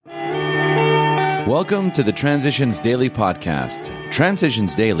Welcome to the Transitions Daily podcast.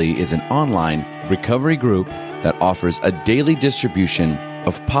 Transitions Daily is an online recovery group that offers a daily distribution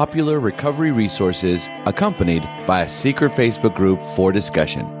of popular recovery resources accompanied by a secret Facebook group for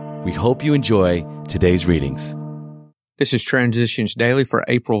discussion. We hope you enjoy today's readings. This is Transitions Daily for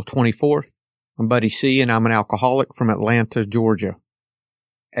April 24th. I'm Buddy C, and I'm an alcoholic from Atlanta, Georgia.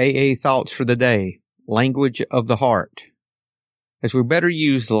 AA Thoughts for the Day, Language of the Heart. As we better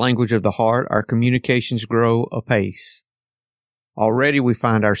use the language of the heart, our communications grow apace. Already we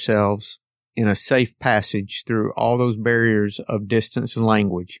find ourselves in a safe passage through all those barriers of distance and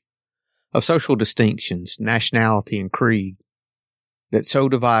language, of social distinctions, nationality, and creed that so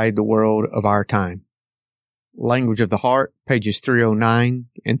divide the world of our time. Language of the Heart, pages 309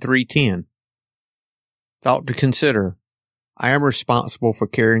 and 310. Thought to consider. I am responsible for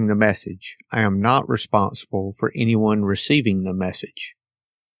carrying the message. I am not responsible for anyone receiving the message.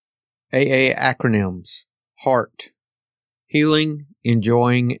 AA acronyms. HEART. Healing,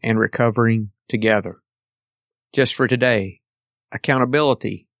 enjoying, and recovering together. Just for today.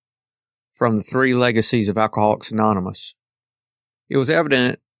 Accountability. From the 3 legacies of Alcoholics Anonymous. It was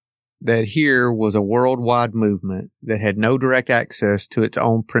evident that here was a worldwide movement that had no direct access to its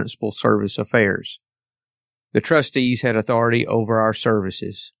own principal service affairs. The trustees had authority over our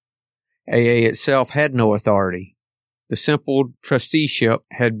services. AA itself had no authority. The simple trusteeship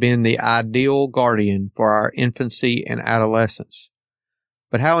had been the ideal guardian for our infancy and adolescence.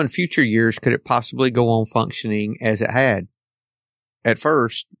 But how in future years could it possibly go on functioning as it had? At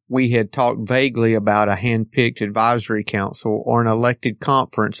first, we had talked vaguely about a hand-picked advisory council or an elected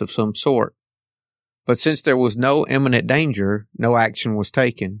conference of some sort. But since there was no imminent danger, no action was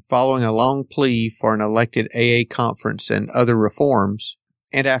taken. Following a long plea for an elected AA conference and other reforms,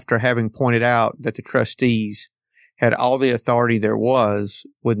 and after having pointed out that the trustees had all the authority there was,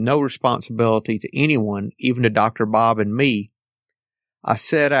 with no responsibility to anyone, even to Dr. Bob and me, I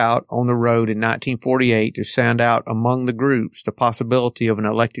set out on the road in 1948 to sound out among the groups the possibility of an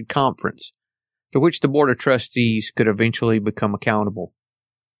elected conference, to which the Board of Trustees could eventually become accountable.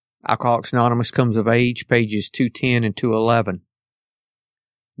 Alcoholics Anonymous Comes of Age, pages 210 and 211.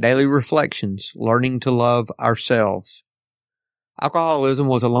 Daily Reflections, Learning to Love Ourselves. Alcoholism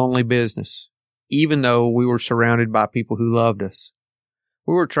was a lonely business, even though we were surrounded by people who loved us.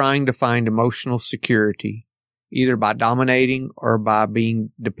 We were trying to find emotional security, either by dominating or by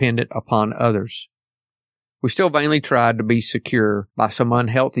being dependent upon others. We still vainly tried to be secure by some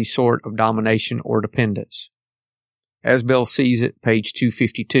unhealthy sort of domination or dependence. As Bill Sees It, page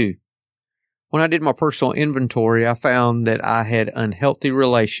 252. When I did my personal inventory, I found that I had unhealthy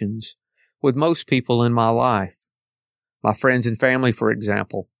relations with most people in my life. My friends and family, for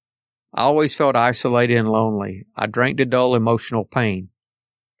example. I always felt isolated and lonely. I drank to dull emotional pain.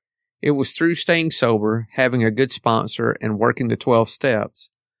 It was through staying sober, having a good sponsor, and working the 12 steps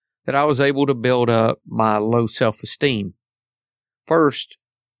that I was able to build up my low self-esteem. First,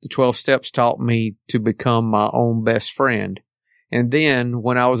 the 12 steps taught me to become my own best friend. And then,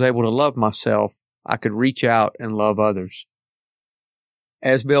 when I was able to love myself, I could reach out and love others.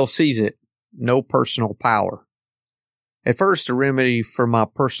 As Bill Sees It, no personal power. At first, the remedy for my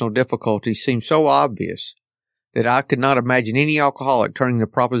personal difficulties seemed so obvious that I could not imagine any alcoholic turning the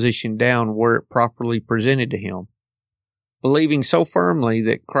proposition down were it properly presented to him. Believing so firmly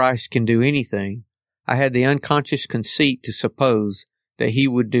that Christ can do anything, I had the unconscious conceit to suppose that he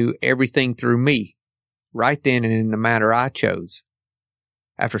would do everything through me, right then and in the manner I chose.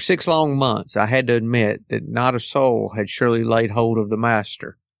 After 6 long months, I had to admit that not a soul had surely laid hold of the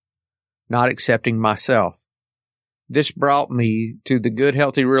Master, not excepting myself. This brought me to the good,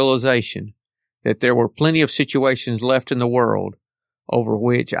 healthy realization that there were plenty of situations left in the world over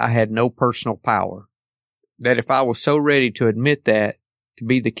which I had no personal power. That if I was so ready to admit that to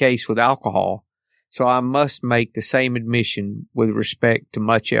be the case with alcohol, so I must make the same admission with respect to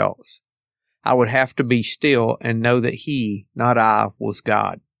much else. I would have to be still and know that he, not I, was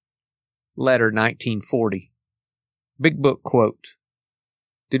God. Letter 1940. Big Book quote.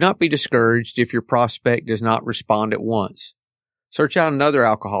 Do not be discouraged if your prospect does not respond at once. Search out another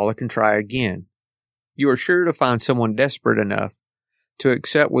alcoholic and try again. You are sure to find someone desperate enough to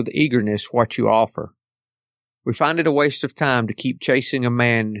accept with eagerness what you offer. We find it a waste of time to keep chasing a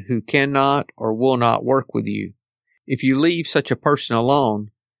man who cannot or will not work with you. If you leave such a person alone,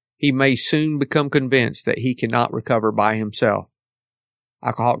 he may soon become convinced that he cannot recover by himself.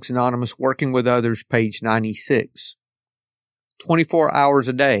 Alcoholics Anonymous, Working with Others, page 96. 24 hours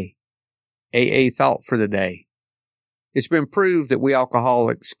a day. AA Thought for the Day. It's been proved that we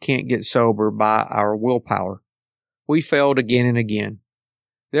alcoholics can't get sober by our willpower. We failed again and again.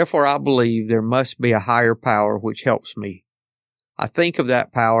 Therefore, I believe there must be a higher power which helps me. I think of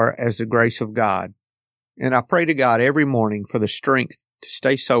that power as the grace of God, and I pray to God every morning for the strength to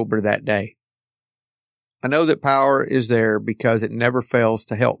stay sober that day. I know that power is there because it never fails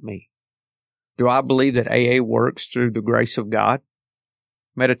to help me. Do I believe that AA works through the grace of God?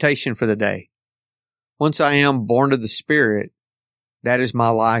 Meditation for the day. Once I am born of the Spirit, that is my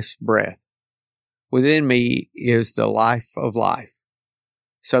life's breath. Within me is the life of life,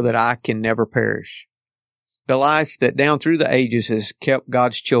 so that I can never perish. The life that down through the ages has kept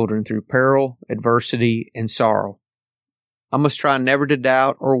God's children through peril, adversity, and sorrow. I must try never to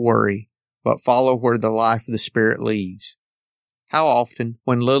doubt or worry, but follow where the life of the Spirit leads. How often,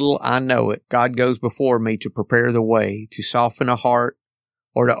 when little I know it, God goes before me to prepare the way, to soften a heart,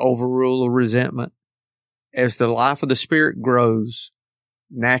 or to overrule a resentment. As the life of the Spirit grows,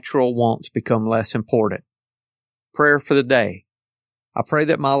 natural wants become less important. Prayer for the day. I pray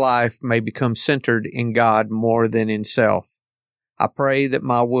that my life may become centered in God more than in self. I pray that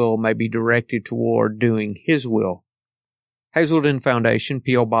my will may be directed toward doing His will. Hazelden Foundation,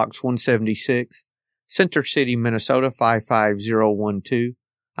 P.O. Box 176, Center City, Minnesota 55012.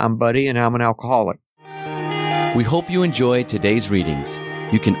 I'm Buddy, and I'm an alcoholic. We hope you enjoyed today's readings.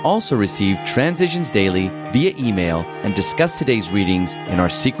 You can also receive Transitions Daily via email and discuss today's readings in our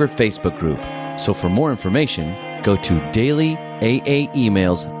secret Facebook group. So for more information, go to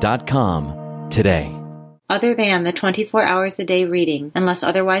dailyaaemails.com today. Other than the 24 hours a day reading, unless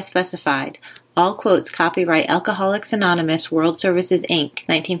otherwise specified, all quotes copyright Alcoholics Anonymous World Services, Inc.,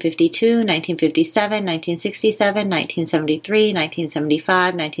 1952, 1957, 1967, 1973,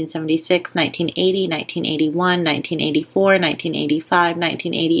 1975, 1976, 1980, 1981, 1984, 1985,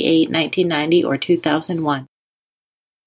 1988, 1990, or 2001.